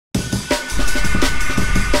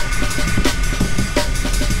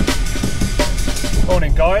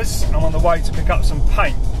guys, I'm on the way to pick up some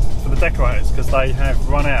paint for the decorators because they have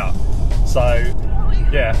run out. So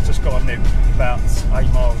yeah, just got a nip about 8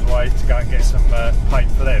 miles away to go and get some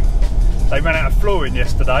paint for them. They ran out of flooring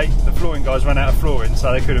yesterday. The flooring guys ran out of flooring,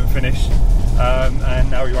 so they couldn't finish,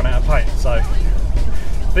 and now we run out of paint. So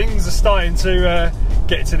things are starting to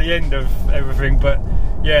get to the end of everything, but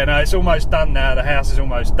yeah, no, it's almost done now. The house is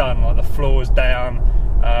almost done. Like the floor's down.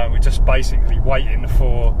 We're just basically waiting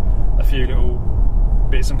for a few little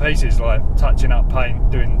bits and pieces, like touching up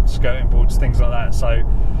paint, doing skirting boards, things like that. So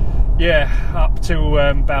yeah, up till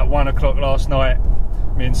about 1 o'clock last night,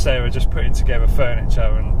 me and Sarah just putting together furniture,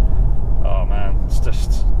 and oh man, it's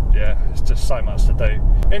just, yeah, it's just so much to do.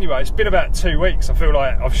 Anyway, it's been about 2 weeks. I feel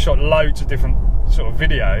like I've shot loads of different sort of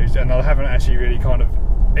videos and I haven't actually really kind of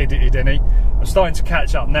edited any. I'm starting to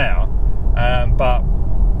catch up now, but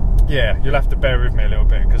yeah, you'll have to bear with me a little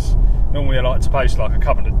bit because normally I like to post like a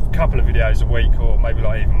couple of videos a week, or maybe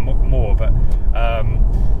like even more, but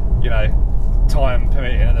you know, time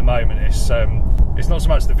permitting at the moment, it's not so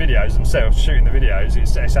much the videos themselves, shooting the videos,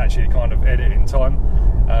 it's actually kind of editing time.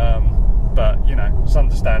 But you know, it's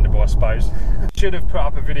understandable, I suppose. Should have put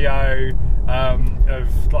up a video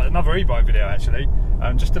of like another e-bike video actually,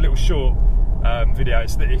 just a little short video.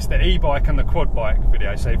 It's the e-bike and the quad bike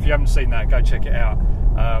video, so if you haven't seen that, go check it out.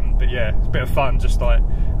 But yeah, it's a bit of fun, just like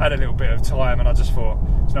had a little bit of time and I just thought,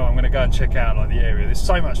 you know, I'm going to go and check out like the area. There's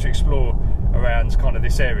so much to explore around kind of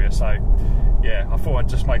this area, so yeah, I thought I'd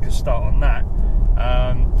just make a start on that.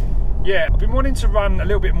 Yeah, I've been wanting to run a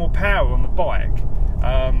little bit more power on the bike.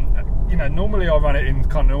 You know, normally I run it in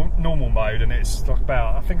kind of normal mode and it's like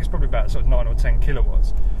about, I think it's probably about sort of 9 or 10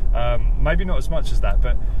 kilowatts. Maybe not as much as that,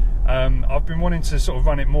 but I've been wanting to sort of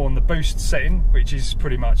run it more on the boost setting, which is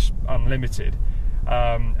pretty much unlimited.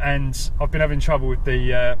 And I've been having trouble with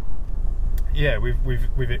the yeah,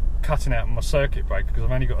 with it cutting out my circuit breaker because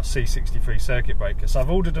I've only got a C63 circuit breaker. So I've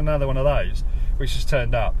ordered another one of those, which has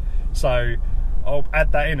turned up. So I'll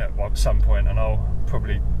add that in at some point, and I'll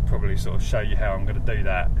probably sort of show you how I'm going to do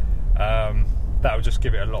that. That'll just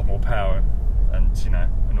give it a lot more power, and you know,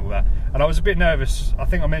 and all that. And I was a bit nervous. I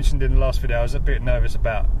think I mentioned in the last video I was a bit nervous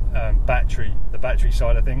about the battery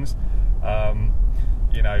side of things.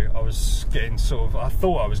 You know, I was getting sort of, I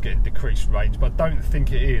thought I was getting decreased range, but I don't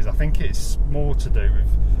think it is. I think it's more to do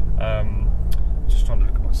with, just trying to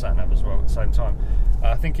look at my sat nav as well at the same time.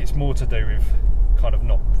 I think it's more to do with kind of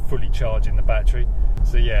not fully charging the battery.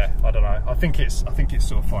 So yeah, I don't know. I think it's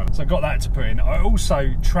sort of fine. So I got that to put in. I also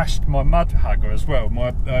trashed my mud hugger as well,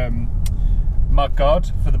 my mud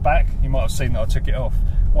guard for the back. You might have seen that I took it off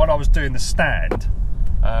while I was doing the stand.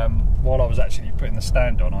 While I was actually putting the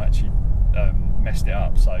stand on, I actually messed it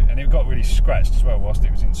up, so, and it got really scratched as well whilst it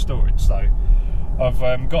was in storage. So I've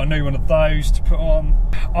got a new one of those to put on.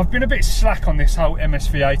 I've been a bit slack on this whole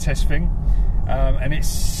MSVA test thing, and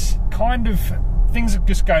it's kind of, things are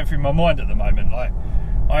just going through my mind at the moment. Like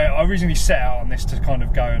I originally set out on this to kind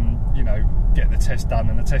of go and, you know, get the test done,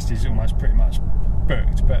 and the test is almost pretty much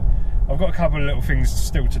booked, but I've got a couple of little things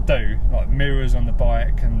still to do, like mirrors on the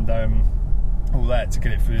bike and all that to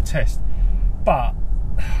get it through the test. But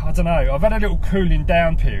I don't know, I've had a little cooling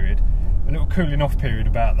down period, a little cooling off period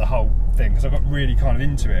about the whole thing, because I got really kind of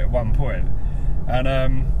into it at one point. And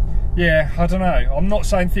yeah, I don't know, I'm not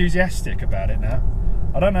so enthusiastic about it now.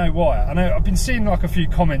 I don't know why. I know I've been seeing like a few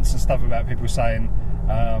comments and stuff about people saying,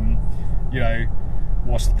 you know,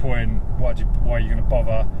 what's the point, why are you going to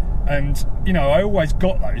bother? And you know, I always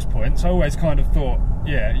got those points. I always kind of thought,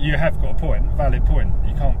 yeah, you have got a point, valid point.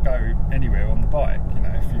 You can't go anywhere on the bike, you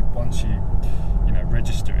know, if you once you know,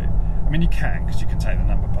 register it. I mean, you can, because you can take the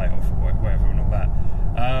number plate off or whatever and all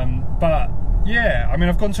that. But yeah, I mean,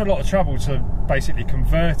 I've gone to a lot of trouble to basically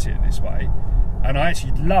convert it this way, and I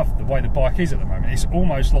actually love the way the bike is at the moment. It's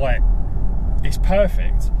almost like it's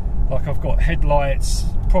perfect. Like I've got headlights,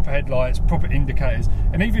 proper indicators,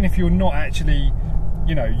 and even if you're not actually,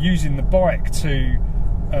 you know, using the bike to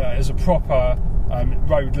as a proper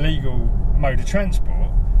road legal mode of transport,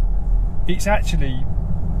 it's actually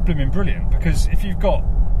blooming brilliant, because if you've got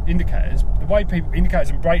indicators, indicators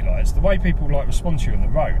and brake lights, the way people like respond to you on the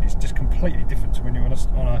road is just completely different to when you're on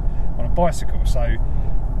a bicycle. So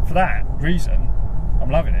for that reason, I'm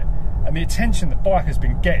loving it. And the attention the bike has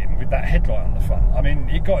been getting with that headlight on the front, I mean,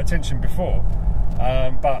 it got attention before,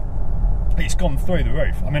 but it's gone through the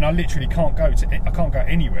roof. I mean, I literally can't go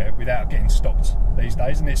anywhere without getting stopped these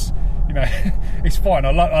days, and it's, you know, it's fine.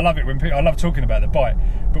 I love it when people, I love talking about the bike,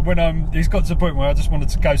 but when it's got to the point where I just wanted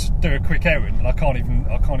to go do a quick errand, and I can't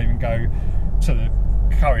even go to the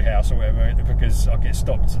curry house or whatever, because I get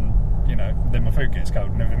stopped and, you know, then my food gets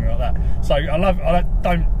cold and everything like that. So I'm not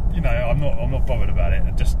bothered about it.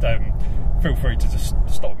 Just feel free to just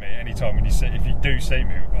stop me at any time when if you do see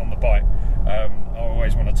me on the bike. I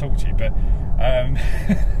always want to talk to you, but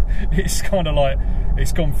it's kind of like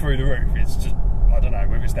it's gone through the roof. It's just, I don't know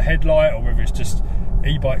whether it's the headlight or whether it's just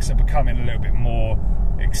e-bikes are becoming a little bit more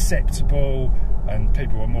acceptable and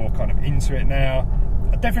people are more kind of into it now.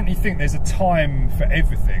 I definitely think there's a time for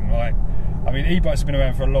everything. Like, I mean, e-bikes have been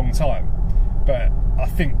around for a long time, but I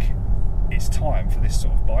think it's time for this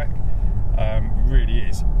sort of bike. It really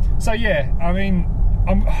is. So yeah, I mean,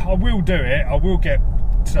 I will do it. I will get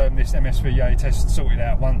this MSVA test sorted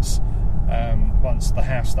out once the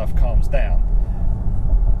house stuff calms down.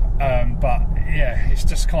 But yeah, it's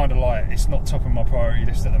just kind of like, it's not top of my priority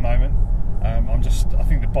list at the moment. I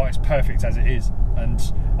think the bike's perfect as it is, and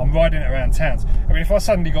I'm riding it around towns. I mean, if I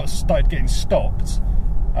suddenly started getting stopped,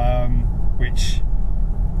 which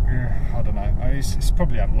I don't know, it's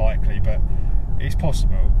probably unlikely, but it's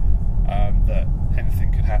possible that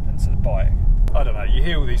anything could happen to the bike. I don't know. You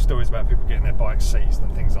hear all these stories about people getting their bikes seized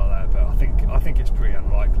and things like that, but I think it's pretty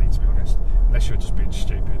unlikely, to be honest, unless you're just being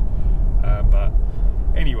stupid. But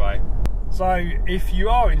anyway, so if you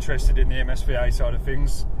are interested in the MSVA side of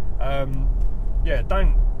things, yeah,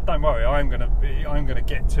 don't worry. I'm gonna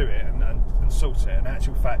get to it and sort it. In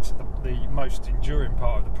actual fact, the most enduring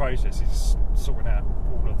part of the process is sorting out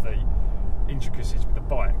all of the intricacies with the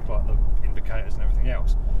bike, like the indicators and everything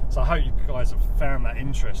else. So I hope you guys have found that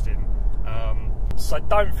interesting. So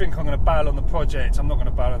don't think I'm going to bail on the project. I'm not going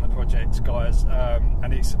to bail on the project, guys.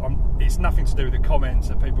 And it's nothing to do with the comments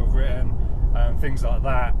that people have written, things like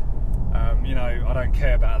that. You know, I don't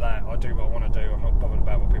care about that. I do what I want to do. I'm not bothered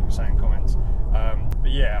about what people say in comments.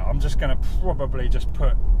 But yeah, I'm just going to probably just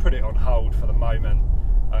put it on hold for the moment,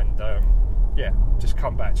 and yeah, just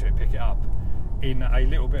come back to it, pick it up in a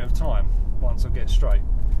little bit of time once I get straight.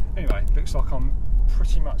 Anyway, looks like I'm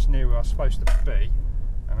pretty much near where I'm supposed to be,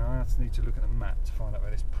 and I just need to look at the map to find out where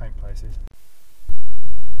this paint place is.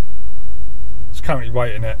 It's currently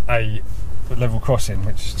waiting at a level crossing,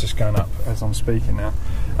 which is just going up as I'm speaking now.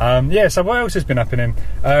 Yeah, so what else has been happening?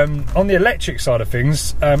 On the electric side of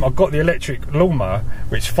things, I've got the electric lawnmower,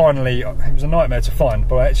 which finally, it was a nightmare to find,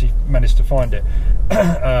 but I actually managed to find it.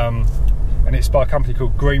 And it's by a company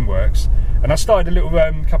called Greenworks. And I started a little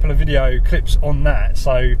couple of video clips on that,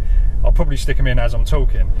 so I'll probably stick them in as I'm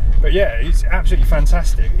talking. But yeah, it's absolutely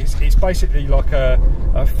fantastic. It's basically like a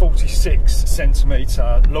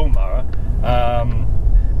 46cm lawnmower,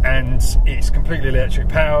 and it's completely electric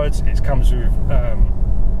powered. It comes with,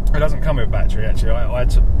 it doesn't come with a battery actually. I had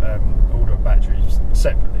to order a battery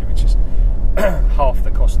separately, which is half the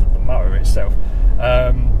cost of the mower itself.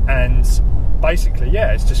 And basically,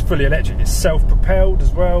 yeah, it's just fully electric. It's self-propelled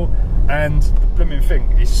as well, and the blooming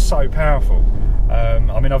thing is so powerful. I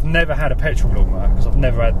mean, I've never had a petrol lawnmower because I've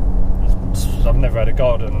never had a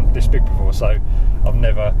garden this big before, so I've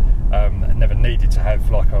never needed to have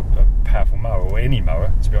like a powerful mower, or any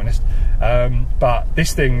mower, to be honest. But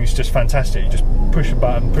this thing is just fantastic. You just push a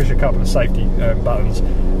button, push a couple of safety buttons,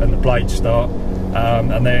 and the blades start,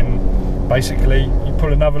 and then basically you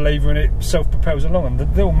pull another lever and it self-propels along, and the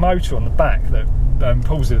little motor on the back that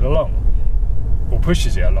pulls it along, or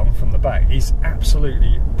pushes it along from the back, is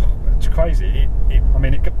absolutely crazy. I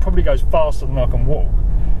mean, it probably goes faster than I can walk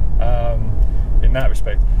in that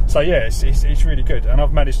respect. So yeah, it's really good, and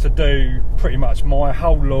I've managed to do pretty much my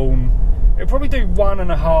whole lawn. It'll probably do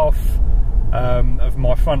 1.5 of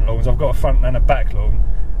my front lawns. I've got a front and a back lawn,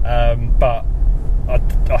 but I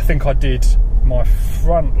think I did my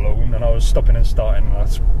front lawn, and I was stopping and starting, and I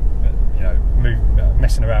was, you know,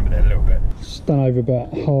 messing around with it a little bit. Just done over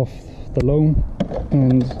about half the lawn,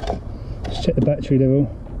 and just check the battery level.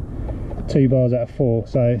 2 bars out of 4.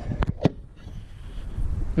 So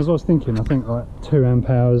as I was thinking, I think like 2 amp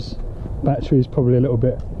hours battery is probably a little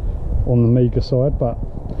bit on the meagre side, but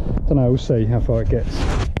I don't know, we'll see how far it gets.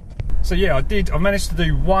 So yeah, I managed to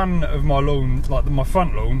do one of my lawn, like my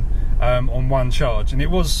front lawn, on one charge, and there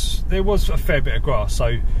was a fair bit of grass,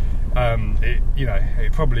 so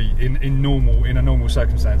it probably in a normal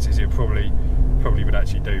circumstances it probably would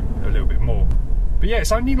actually do a little bit more. But yeah,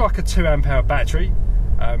 it's only like a 2 amp hour battery.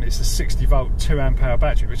 It's a 60 volt 2 amp hour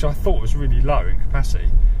battery, which I thought was really low in capacity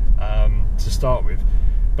to start with,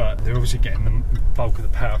 but they're obviously getting the bulk of the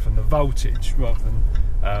power from the voltage rather than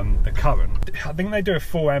the current. I think they do a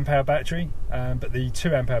 4 amp hour battery, but the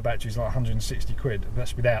 2 amp hour battery is like 160 quid.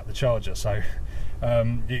 That's without the charger, so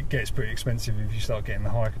it gets pretty expensive if you start getting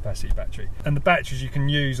the higher capacity battery. And the batteries you can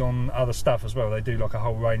use on other stuff as well. They do like a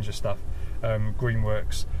whole range of stuff.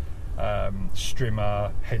 Greenworks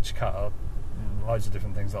strimmer, hedge cutter, loads of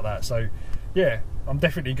different things like that. So yeah, I'm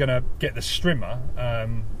definitely going to get the strimmer,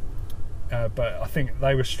 but I think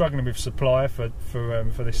they were struggling with supply for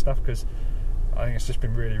this stuff, because I think it's just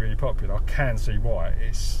been really, really popular. I can see why.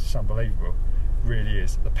 It's unbelievable, it really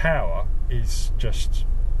is. The power is just,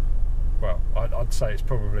 well, I'd say it's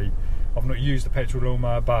probably, I've not used the petrol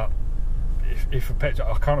lawnmower, but if a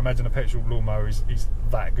petrol, I can't imagine a petrol lawnmower is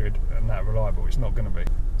that good and that reliable. It's not going to be.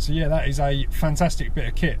 So yeah, that is a fantastic bit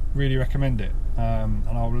of kit. Really recommend it, and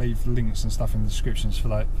I'll leave links and stuff in the descriptions for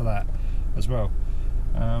that as well.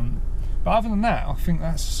 But other than that, I think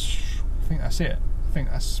that's it. I think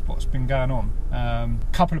that's what's been going on.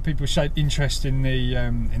 A couple of people showed interest in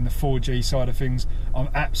the 4G side of things. I'm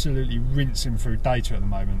absolutely rinsing through data at the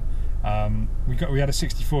moment. We had a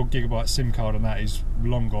 64 gigabyte SIM card, and that is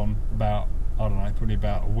long gone. About, I don't know, probably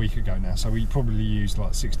about a week ago now. So we probably used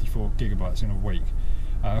like 64 gigabytes in a week,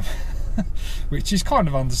 which is kind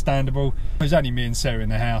of understandable. There's only me and Sarah in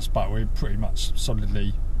the house, but we're pretty much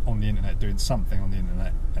solidly on the internet, doing something on the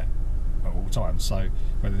internet at all times. So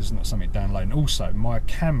whether there's not something downloading. Also, my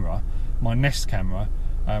camera, my Nest camera,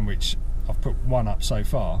 which I've put one up so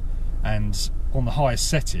far, and on the highest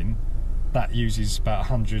setting, that uses about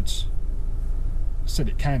 100. Said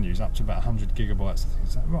it can use up to about 100 gigabytes.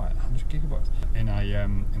 Is that right? 100 gigabytes in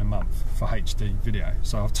a month for HD video.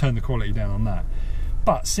 So I've turned the quality down on that.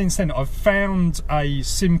 But since then, I've found a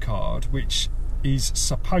SIM card which is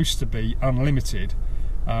supposed to be unlimited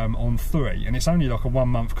on 3, and it's only like a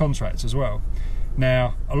 1-month contract as well.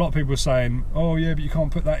 Now, a lot of people are saying, "Oh yeah, but you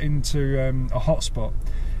can't put that into a hotspot,"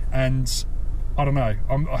 and I don't know.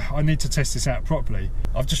 I need to test this out properly.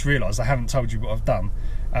 I've just realised I haven't told you what I've done.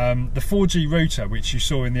 The 4G router, which you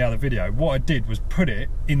saw in the other video, what I did was put it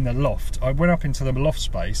in the loft. I went up into the loft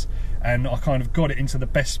space and I kind of got it into the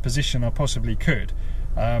best position I possibly could,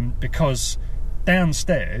 because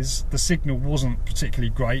downstairs the signal wasn't particularly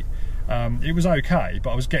great. It was okay,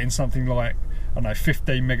 but I was getting something like, I don't know,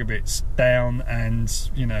 15 megabits down and,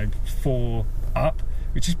 you know, 4 up,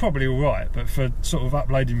 which is probably all right, but for sort of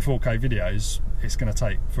uploading 4K videos, it's going to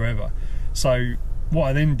take forever. So what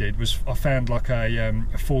I then did was I found like a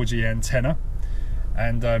 4G antenna,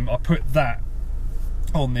 and I put that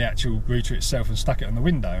on the actual router itself and stuck it on the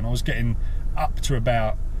window, and I was getting up to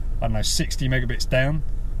about, I don't know, 60 megabits down,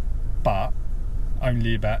 but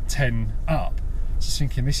only about 10 up. Just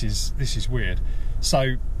thinking, this is weird.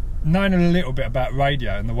 So knowing a little bit about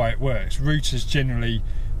radio and the way it works, routers generally,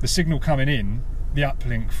 the signal coming in, the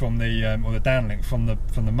uplink from the or the downlink from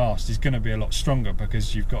the mast is going to be a lot stronger,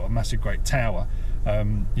 because you've got a massive great tower,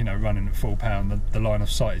 you know, running at full power, and the line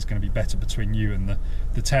of sight is going to be better between you and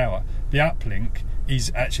the tower. The uplink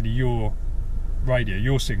is actually your radio,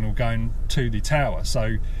 your signal going to the tower.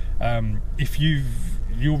 So if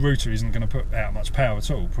your router isn't going to put out much power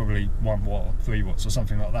at all, probably 1 watt or 3 watts or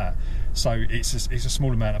something like that. So it's a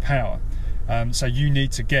small amount of power. So you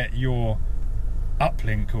need to get your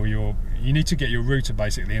uplink, or you need to get your router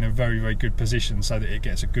basically in a very, very good position so that it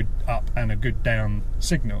gets a good up and a good down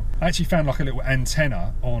signal. I actually found like a little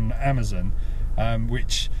antenna on Amazon,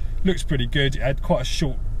 which looks pretty good. It had quite a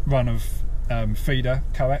short run of feeder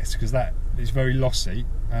coax, because that is very lossy,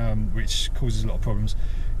 which causes a lot of problems.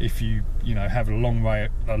 If you know, have a long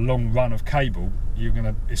run of cable,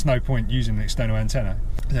 it's no point using an external antenna.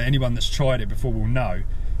 Anyone that's tried it before will know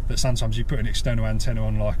that sometimes you put an external antenna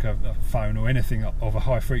on like a phone or anything of a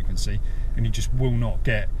high frequency, and you just will not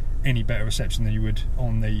get any better reception than you would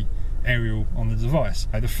on the aerial on the device.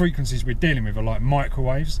 The frequencies we're dealing with are like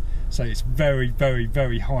microwaves, so it's very, very,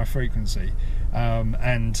 very high frequency,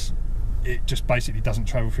 and it just basically doesn't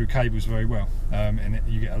travel through cables very well, and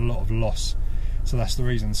you get a lot of loss. So that's the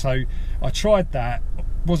reason. So I tried that,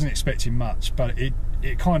 wasn't expecting much, but it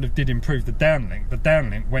kind of did improve the downlink. The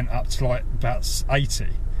downlink went up to like about 80.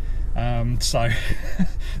 So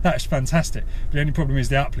that's fantastic. The only problem is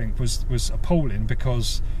the uplink was appalling,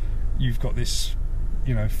 because you've got this,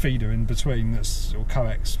 you know, feeder in between, that's, or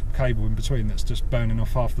coax cable in between, that's just burning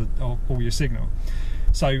off all your signal.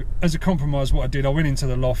 So as a compromise, what I did, I went into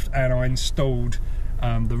the loft and I installed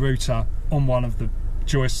the router on one of the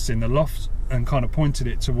joists in the loft and kind of pointed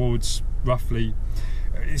it towards roughly,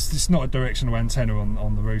 it's not a directional antenna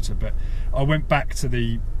on the router, but I went back to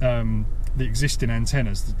the existing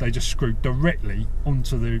antennas. They just screwed directly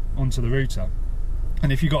onto the router,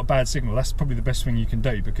 and if you've got a bad signal, that's probably the best thing you can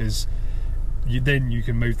do, because you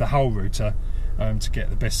can move the whole router to get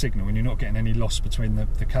the best signal, and you're not getting any loss between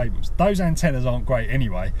the cables. Those antennas aren't great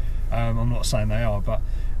anyway, I'm not saying they are, but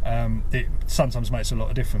it sometimes makes a lot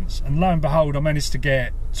of difference. And lo and behold, I managed to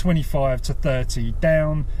get 25 to 30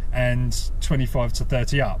 down and 25 to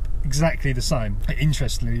 30 up exactly the same.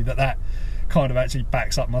 Interestingly, that kind of actually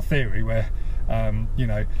backs up my theory where you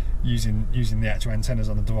know, using the actual antennas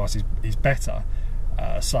on the device is better.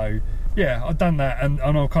 So yeah, I've done that, and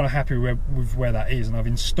I'm kind of happy with where that is, and I've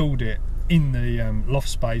installed it in the loft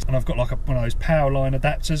space, and I've got like one of those power line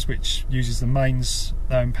adapters which uses the mains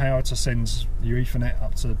power to send your Ethernet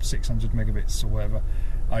up to 600 megabits or whatever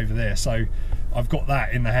over there. So I've got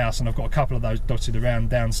that in the house, and I've got a couple of those dotted around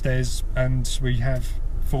downstairs, and we have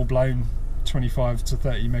full-blown 25 to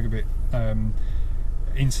 30 megabit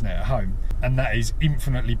internet at home, and that is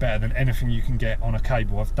infinitely better than anything you can get on a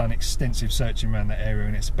cable. I've done extensive searching around that area,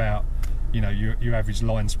 and it's about, you know, your average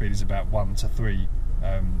line speed is about 1 to 3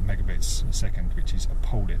 megabits a second, which is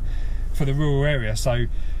appalling for the rural area. So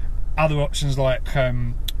other options like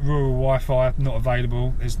rural Wi-Fi not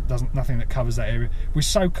available. There's nothing that covers that area. We're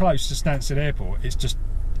so close to Stansted Airport, it's just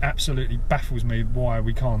absolutely baffles me why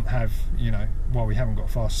we can't have, you know, why we haven't got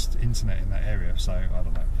fast internet in that area. So I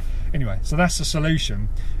don't know. Anyway, so that's the solution,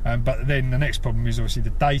 but then the next problem is obviously the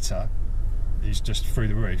data is just through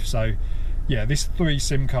the roof. So yeah, this 3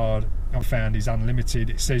 SIM card I found is unlimited.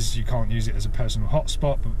 It says you can't use it as a personal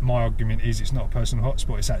hotspot, but my argument is it's not a personal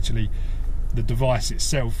hotspot. It's actually the device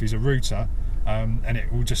itself is a router, and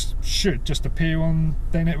it will should just appear on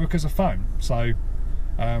their network as a phone. So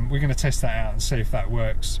we're going to test that out and see if that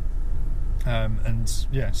works, and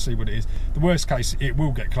yeah, see what it is. The worst case, it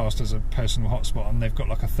will get classed as a personal hotspot, and they've got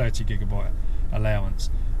like a 30 gigabyte allowance,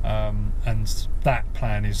 and that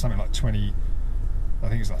plan is something like 20, I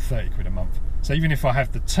think it's like 30 quid a month. So even if I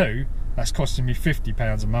have the 2, that's costing me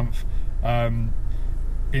 £50 a month.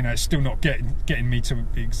 You know, it's still not getting me to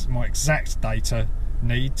my exact data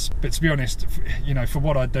needs. But to be honest, you know, for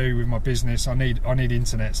what I do with my business, I need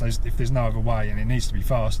internet. So if there's no other way and it needs to be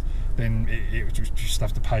fast, then it just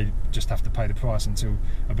have to pay the price until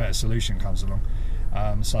a better solution comes along.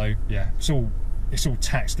 So yeah, it's all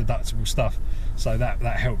tax deductible stuff. So that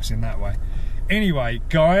helps in that way. Anyway,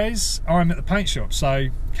 guys, I'm at the paint shop, so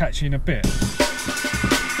catch you in a bit.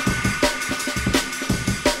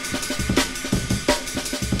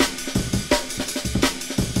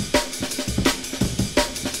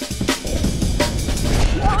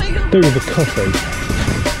 Do with the coffee.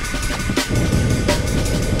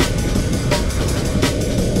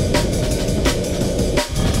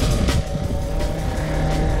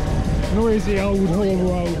 Noisy old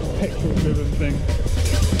petrol driven thing.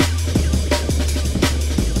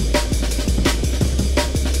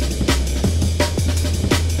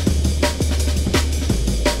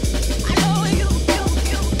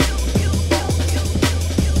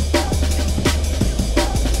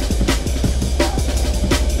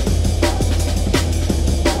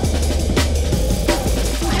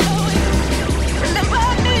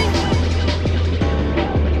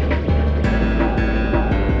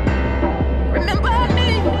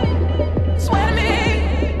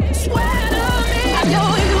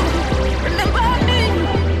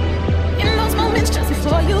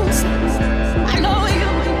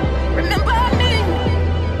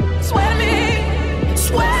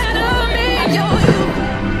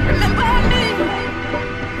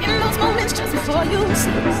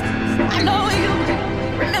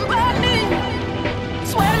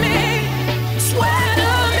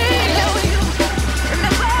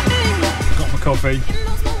 Coffee.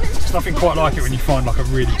 It's nothing quite like it when you find like a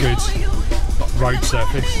really good like road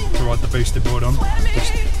surface to ride the boosted board on.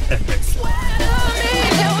 Just epic.